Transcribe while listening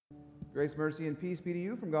Grace, mercy, and peace be to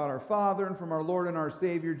you from God our Father and from our Lord and our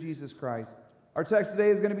Savior, Jesus Christ. Our text today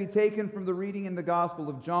is going to be taken from the reading in the Gospel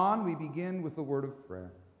of John. We begin with the word of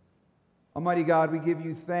prayer. Almighty God, we give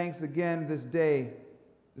you thanks again this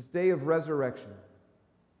day of resurrection,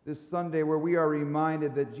 this Sunday where we are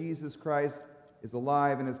reminded that Jesus Christ is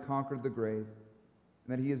alive and has conquered the grave,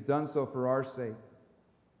 and that he has done so for our sake.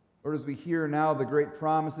 Lord, as we hear now the great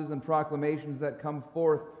promises and proclamations that come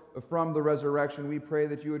forth from the resurrection, we pray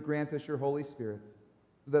that you would grant us your Holy Spirit,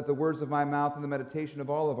 so that the words of my mouth and the meditation of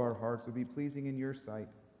all of our hearts would be pleasing in your sight.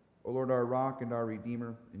 O Lord, our rock and our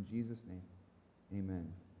Redeemer, in Jesus' name, amen.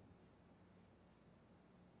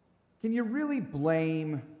 Can you really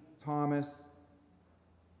blame Thomas?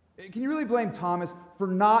 Can you really blame Thomas for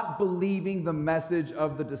not believing the message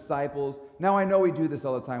of the disciples? Now, I know we do this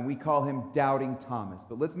all the time. We call him Doubting Thomas.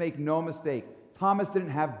 But let's make no mistake. Thomas didn't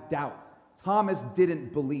have doubts. Thomas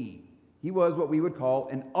didn't believe. He was what we would call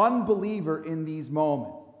an unbeliever in these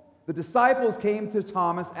moments. The disciples came to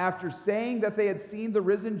Thomas after saying that they had seen the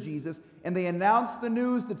risen Jesus, and they announced the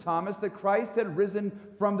news to Thomas that Christ had risen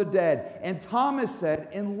from the dead. And Thomas said,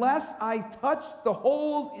 "Unless I touch the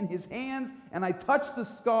holes in his hands and I touch the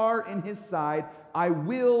scar in his side, I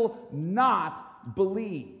will not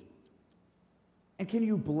believe." And can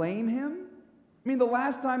you blame him? I mean, the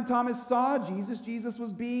last time Thomas saw Jesus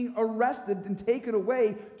was being arrested and taken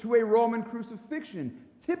away to a Roman crucifixion.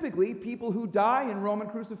 Typically, people who die in Roman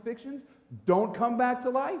crucifixions don't come back to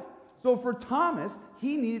life. So for Thomas,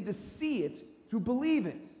 he needed to see it to believe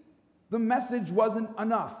it. The message wasn't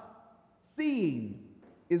enough. Seeing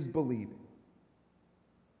is believing.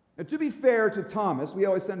 Now, to be fair to Thomas, we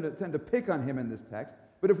always tend to pick on him in this text,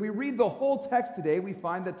 but if we read the whole text today, we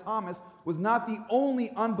find that Thomas was not the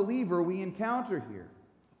only unbeliever we encounter here.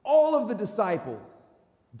 All of the disciples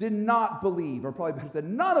did not believe, or probably better said,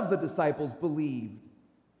 none of the disciples believed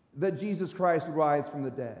that Jesus Christ would rise from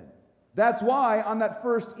the dead. That's why on that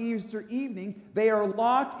first Easter evening, they are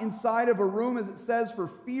locked inside of a room, as it says, for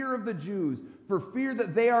fear of the Jews, for fear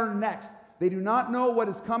that they are next. They do not know what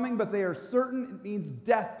is coming, but they are certain it means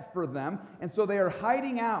death for them, and so they are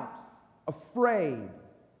hiding out, afraid,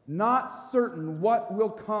 not certain what will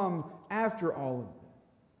come after all of this.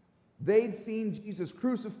 They'd seen Jesus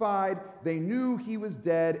crucified, they knew he was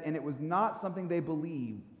dead, and it was not something they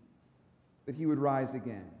believed that he would rise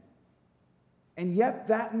again. And yet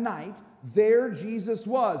that night, there Jesus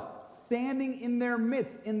was, standing in their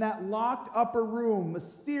midst in that locked upper room,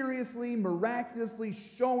 mysteriously, miraculously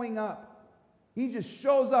showing up. He just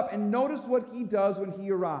shows up, and notice what he does when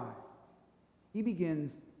he arrives. He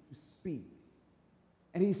begins to speak.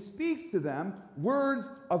 And he speaks to them words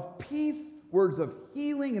of peace, words of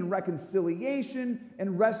healing and reconciliation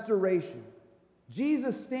and restoration.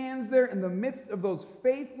 Jesus stands there in the midst of those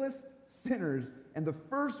faithless sinners, and the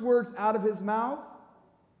first words out of his mouth,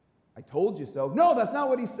 "I told you so." No, that's not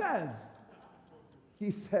what he says.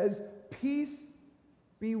 He says, "Peace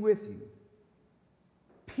be with you."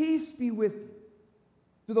 Peace be with you.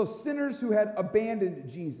 To those sinners who had abandoned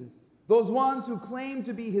Jesus, those ones who claimed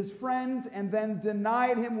to be his friends and then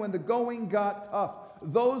denied him when the going got tough,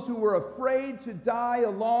 those who were afraid to die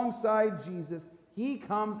alongside Jesus, he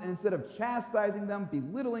comes, and instead of chastising them,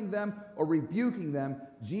 belittling them, or rebuking them,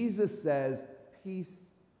 Jesus says, "Peace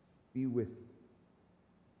be with you."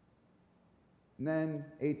 And then,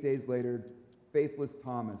 8 days later, faithless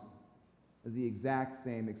Thomas has the exact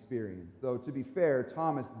same experience. Though, to be fair,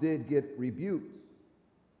 Thomas did get rebuked.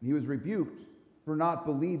 He was rebuked for not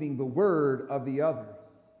believing the word of the others.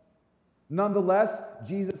 Nonetheless,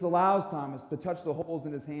 Jesus allows Thomas to touch the holes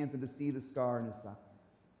in his hands and to see the scar in his side.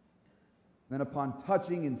 Then upon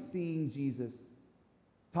touching and seeing Jesus,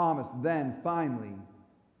 Thomas then finally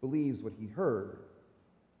believes what he heard,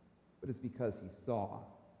 but it's because he saw.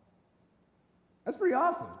 That's pretty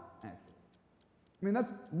awesome, actually. I mean,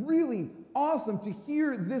 that's really awesome to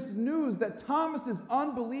hear this news that Thomas's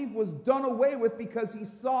unbelief was done away with because he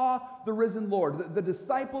saw the risen Lord. The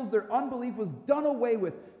disciples, their unbelief was done away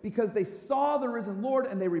with because they saw the risen Lord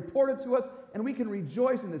and they reported to us, and we can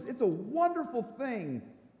rejoice in this. It's a wonderful thing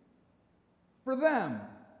for them.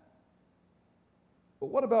 But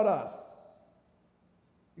what about us?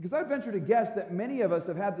 Because I venture to guess that many of us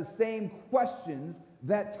have had the same questions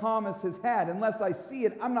that Thomas has had. Unless I see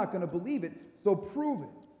it, I'm not going to believe it, so prove it.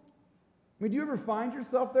 I mean, do you ever find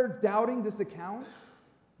yourself there doubting this account?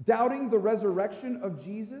 Doubting the resurrection of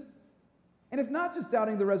Jesus? And if not just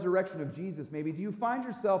doubting the resurrection of Jesus, maybe, do you find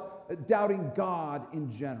yourself doubting God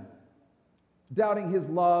in general? Doubting his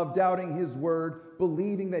love, doubting his word,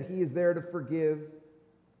 believing that he is there to forgive?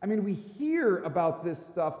 I mean, we hear about this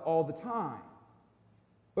stuff all the time.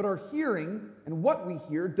 But our hearing and what we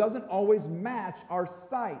hear doesn't always match our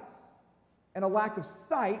sight. And a lack of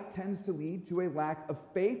sight tends to lead to a lack of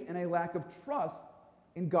faith and a lack of trust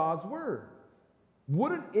in God's word.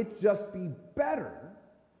 Wouldn't it just be better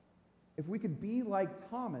if we could be like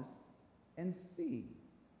Thomas and see?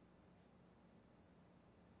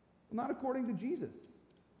 Well, not according to Jesus.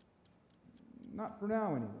 Not for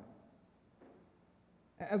now, anyway.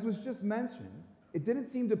 As was just mentioned, it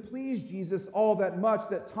didn't seem to please Jesus all that much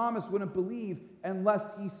that Thomas wouldn't believe unless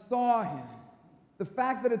he saw him. The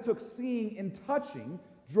fact that it took seeing and touching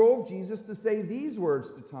drove Jesus to say these words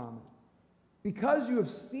to Thomas: "Because you have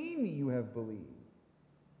seen me, you have believed.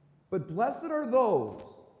 But blessed are those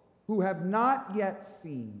who have not yet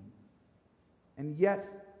seen and yet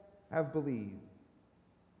have believed."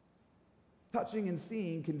 Touching and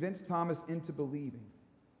seeing convinced Thomas into believing.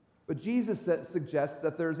 But Jesus suggests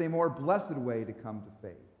that there's a more blessed way to come to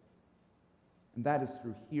faith, and that is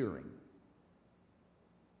through hearing.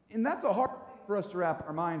 And that's a hard thing for us to wrap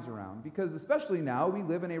our minds around, because especially now we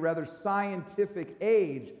live in a rather scientific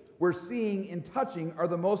age where seeing and touching are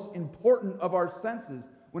the most important of our senses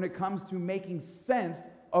when it comes to making sense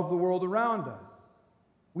of the world around us.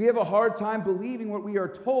 We have a hard time believing what we are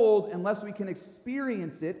told unless we can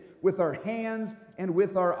experience it with our hands and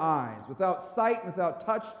with our eyes. Without sight, without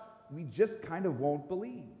touch, we just kind of won't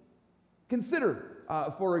believe. Consider,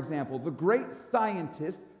 for example, the great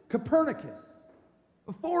scientist Copernicus.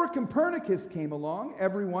 Before Copernicus came along,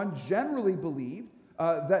 everyone generally believed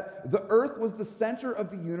that the earth was the center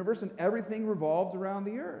of the universe and everything revolved around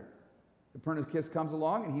the earth. Copernicus comes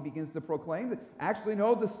along and he begins to proclaim that actually,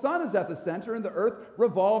 no, the sun is at the center and the earth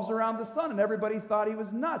revolves around the sun. And everybody thought he was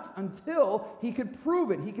nuts until he could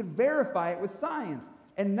prove it. He could verify it with science.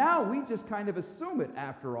 And now we just kind of assume it.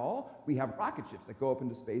 After all, we have rocket ships that go up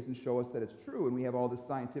into space and show us that it's true. And we have all this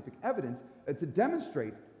scientific evidence to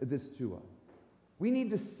demonstrate this to us. We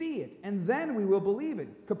need to see it, and then we will believe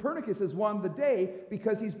it. Copernicus has won the day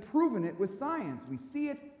because he's proven it with science. We see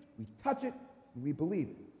it, we touch it, and we believe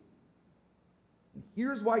it. And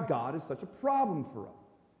here's why God is such a problem for us.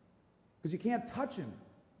 Because you can't touch him.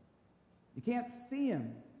 You can't see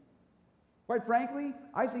him. Quite frankly,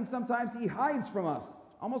 I think sometimes he hides from us,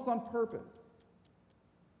 almost on purpose.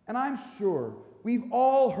 And I'm sure we've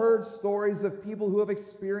all heard stories of people who have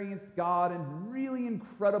experienced God in really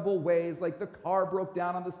incredible ways, like the car broke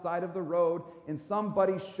down on the side of the road and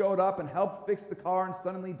somebody showed up and helped fix the car and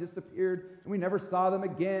suddenly disappeared and we never saw them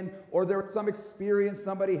again. Or there was some experience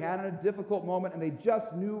somebody had in a difficult moment and they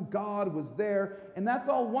just knew God was there. And that's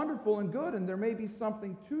all wonderful and good, and there may be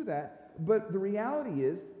something to that. But the reality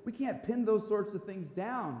is we can't pin those sorts of things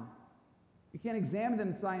down. We can't examine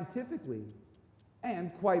them scientifically.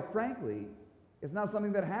 And quite frankly, it's not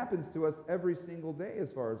something that happens to us every single day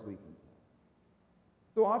as far as we can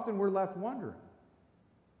tell. So often we're left wondering,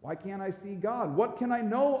 why can't I see God? What can I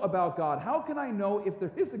know about God? How can I know if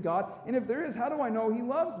there is a God? And if there is, how do I know he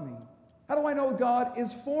loves me? How do I know God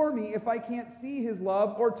is for me if I can't see his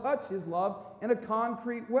love or touch his love in a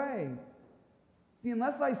concrete way? See,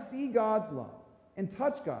 unless I see God's love and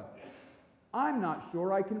touch God's love, I'm not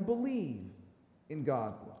sure I can believe in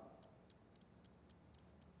God's love.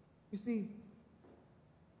 You see,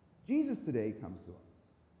 Jesus today comes to us,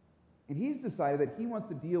 and he's decided that he wants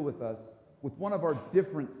to deal with us with one of our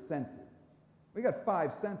different senses. We got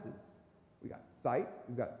 5 senses. We got sight,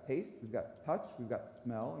 we've got taste, we've got touch, we've got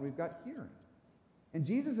smell, and we've got hearing. And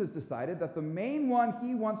Jesus has decided that the main one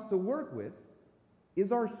he wants to work with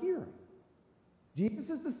is our hearing. Jesus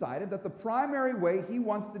has decided that the primary way he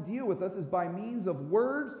wants to deal with us is by means of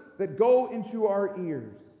words that go into our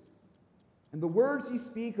ears. And the words he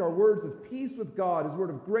speaks are words of peace with God. His word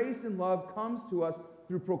of grace and love comes to us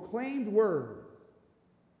through proclaimed words.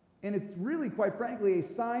 And it's really, quite frankly, a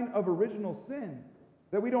sign of original sin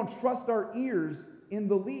that we don't trust our ears in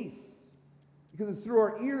the least. Because it's through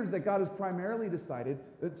our ears that God has primarily decided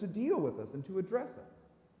to deal with us and to address us.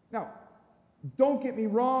 Now, don't get me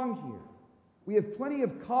wrong here. We have plenty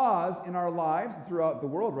of cause in our lives throughout the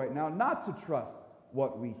world right now not to trust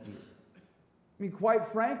what we hear. I mean,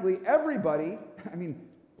 quite frankly, everybody,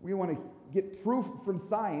 we want to get proof from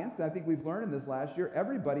science. And I think we've learned in this last year,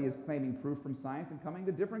 everybody is claiming proof from science and coming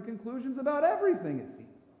to different conclusions about everything, it seems.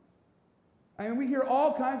 I mean, we hear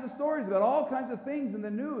all kinds of stories about all kinds of things in the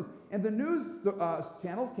news, and the news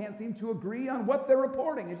channels can't seem to agree on what they're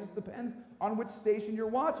reporting. It just depends on which station you're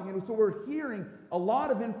watching. And so we're hearing a lot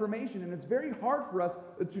of information, and it's very hard for us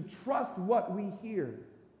to trust what we hear.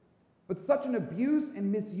 But such an abuse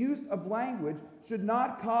and misuse of language should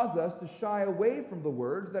not cause us to shy away from the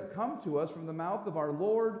words that come to us from the mouth of our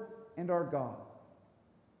Lord and our God.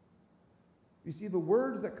 You see, the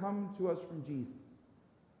words that come to us from Jesus,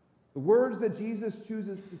 the words that Jesus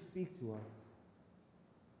chooses to speak to us,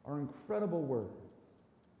 are incredible words.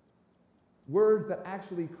 Words that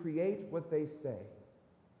actually create what they say.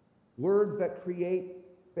 Words that create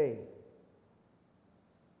faith.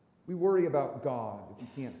 We worry about God if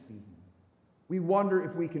we can't see him. We wonder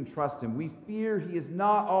if we can trust him. We fear he is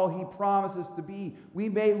not all he promises to be. We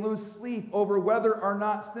may lose sleep over whether or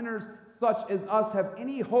not sinners such as us have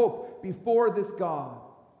any hope before this God.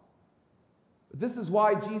 This is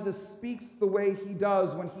why Jesus speaks the way he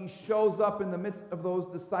does when he shows up in the midst of those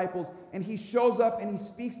disciples, and he shows up and he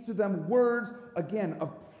speaks to them words, again,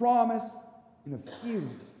 of promise and of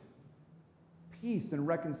healing, peace and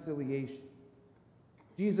reconciliation.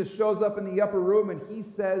 Jesus shows up in the upper room and he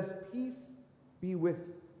says, "Peace be with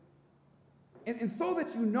you." And so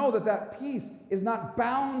that you know that that peace is not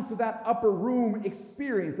bound to that upper room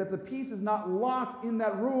experience, that the peace is not locked in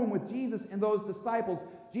that room with Jesus and those disciples,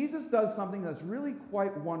 Jesus does something that's really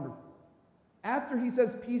quite wonderful. After he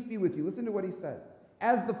says, "Peace be with you," listen to what he says.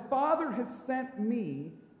 "As the Father has sent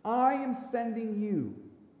me, I am sending you."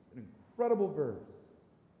 An incredible verse.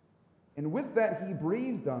 And with that, he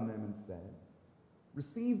breathed on them and said,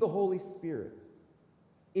 "Receive the Holy Spirit.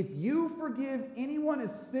 If you forgive anyone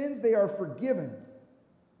his sins, they are forgiven.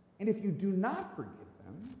 And if you do not forgive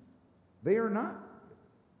them, they are not forgiven."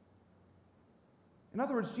 In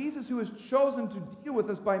other words, Jesus, who has chosen to deal with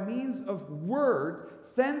us by means of words,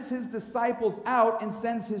 sends his disciples out and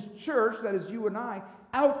sends his church, that is you and I,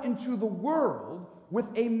 out into the world with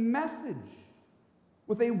a message,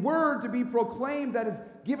 with a word to be proclaimed that is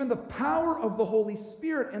given the power of the Holy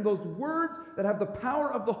Spirit. And those words that have the power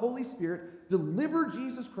of the Holy Spirit deliver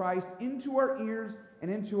Jesus Christ into our ears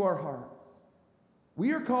and into our hearts.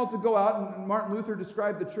 We are called to go out, and Martin Luther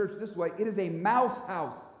described the church this way: it is a mouth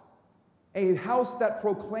house. A house that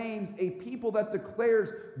proclaims, a people that declares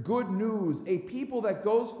good news, a people that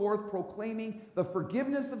goes forth proclaiming the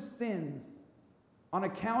forgiveness of sins on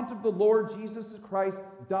account of the Lord Jesus Christ's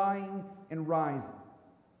dying and rising.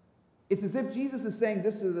 It's as if Jesus is saying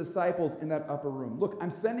this to the disciples in that upper room. Look,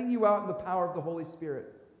 I'm sending you out in the power of the Holy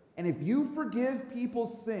Spirit. And if you forgive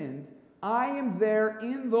people's sins, I am there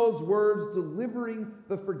in those words delivering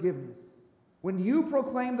the forgiveness. When you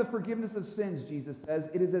proclaim the forgiveness of sins, Jesus says,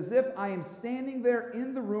 it is as if I am standing there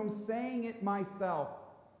in the room saying it myself.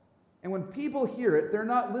 And when people hear it, they're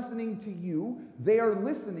not listening to you, they are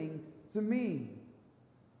listening to me.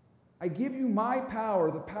 I give you my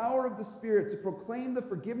power, the power of the Spirit, to proclaim the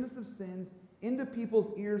forgiveness of sins into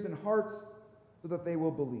people's ears and hearts so that they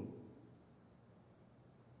will believe.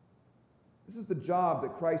 This is the job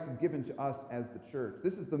that Christ has given to us as the church.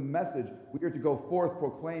 This is the message we are to go forth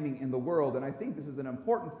proclaiming in the world. And I think this is an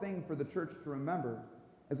important thing for the church to remember,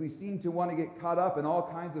 as we seem to want to get caught up in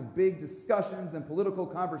all kinds of big discussions and political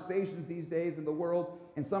conversations these days in the world,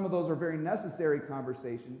 and some of those are very necessary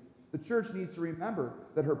conversations. The church needs to remember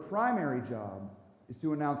that her primary job is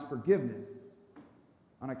to announce forgiveness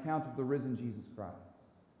on account of the risen Jesus Christ.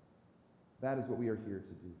 That is what we are here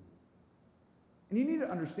to do. And you need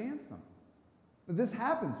to understand something. This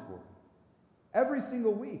happens for you every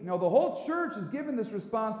single week. Now, the whole church is given this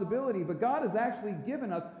responsibility, but God has actually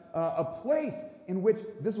given us a place in which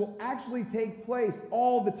this will actually take place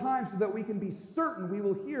all the time so that we can be certain we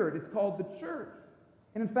will hear it. It's called the church.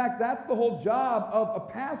 And in fact, that's the whole job of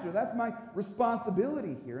a pastor. That's my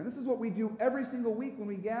responsibility here. And this is what we do every single week when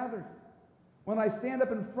we gather. When I stand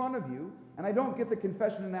up in front of you, and I don't get the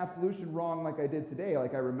confession and absolution wrong like I did today,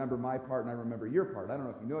 like I remember my part and I remember your part. I don't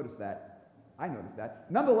know if you noticed that. I noticed that.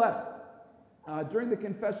 Nonetheless, during the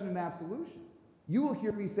confession and absolution, you will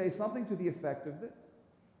hear me say something to the effect of this: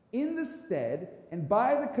 in the stead and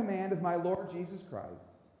by the command of my Lord Jesus Christ,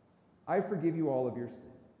 I forgive you all of your sins.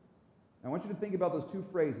 Now, I want you to think about those two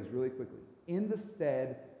phrases really quickly. In the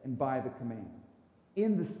stead and by the command.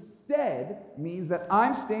 In the stead means that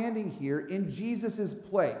I'm standing here in Jesus'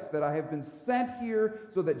 place, that I have been sent here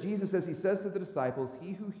so that Jesus, as he says to the disciples,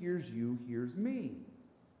 he who hears you hears me.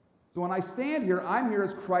 So when I stand here, I'm here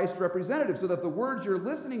as Christ's representative, so that the words you're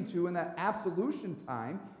listening to in that absolution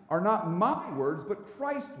time are not my words, but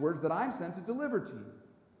Christ's words that I'm sent to deliver to you.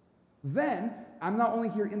 Then, I'm not only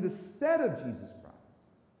here in the stead of Jesus Christ,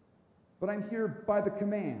 but I'm here by the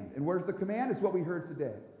command. And where's the command? It's what we heard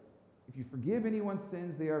today. If you forgive anyone's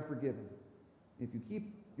sins, they are forgiven. If you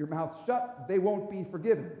keep your mouth shut, they won't be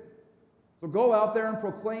forgiven. So go out there and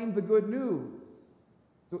proclaim the good news.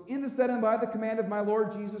 So in the stead and by the command of my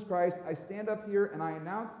Lord Jesus Christ, I stand up here and I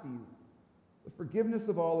announce to you the forgiveness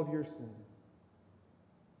of all of your sins.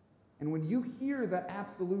 And when you hear that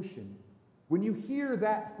absolution, when you hear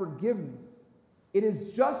that forgiveness, It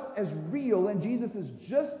is just as real, and Jesus is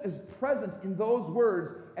just as present in those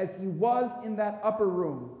words as he was in that upper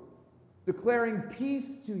room, declaring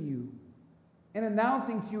peace to you and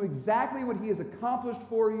announcing to you exactly what he has accomplished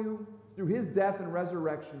for you through his death and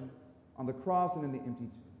resurrection on the cross and in the empty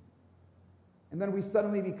tomb. And then we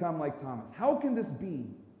suddenly become like Thomas. How can this be?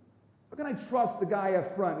 How can I trust the guy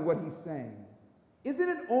up front and what he's saying? Isn't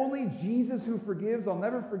it only Jesus who forgives? I'll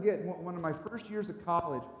never forget one of my first years of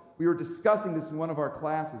college. We were discussing this in one of our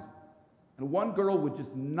classes, and one girl would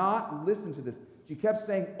just not listen to this. She kept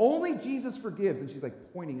saying, only Jesus forgives, and she's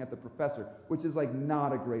like pointing at the professor, which is like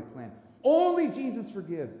not a great plan. Only Jesus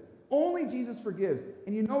forgives. Only Jesus forgives.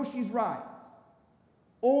 And you know she's right.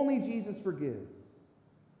 Only Jesus forgives.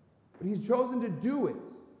 But he's chosen to do it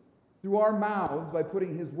through our mouths by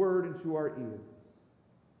putting his word into our ears.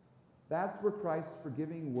 That's where Christ's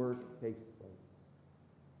forgiving work takes place.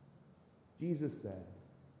 Jesus said,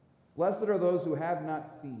 "Blessed are those who have not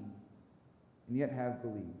seen and yet have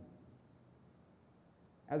believed."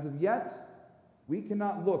 As of yet, we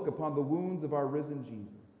cannot look upon the wounds of our risen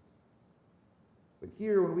Jesus. But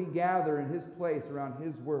here, when we gather in his place around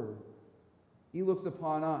his word, he looks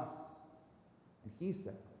upon us and he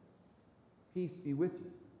says, "Peace be with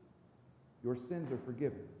you. Your sins are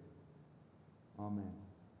forgiven." Amen.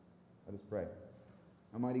 Let us pray.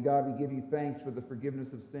 Almighty God, we give you thanks for the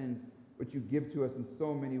forgiveness of sins, which you give to us in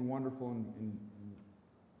so many wonderful and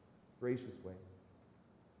gracious ways.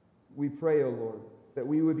 We pray, O Lord, that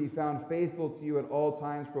we would be found faithful to you at all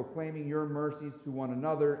times, proclaiming your mercies to one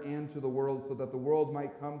another and to the world, so that the world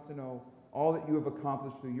might come to know all that you have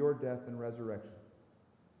accomplished through your death and resurrection.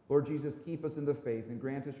 Lord Jesus, keep us in the faith and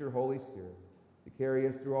grant us your Holy Spirit to carry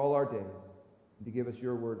us through all our days and to give us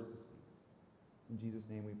your words to speak. In Jesus'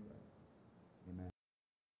 name we pray.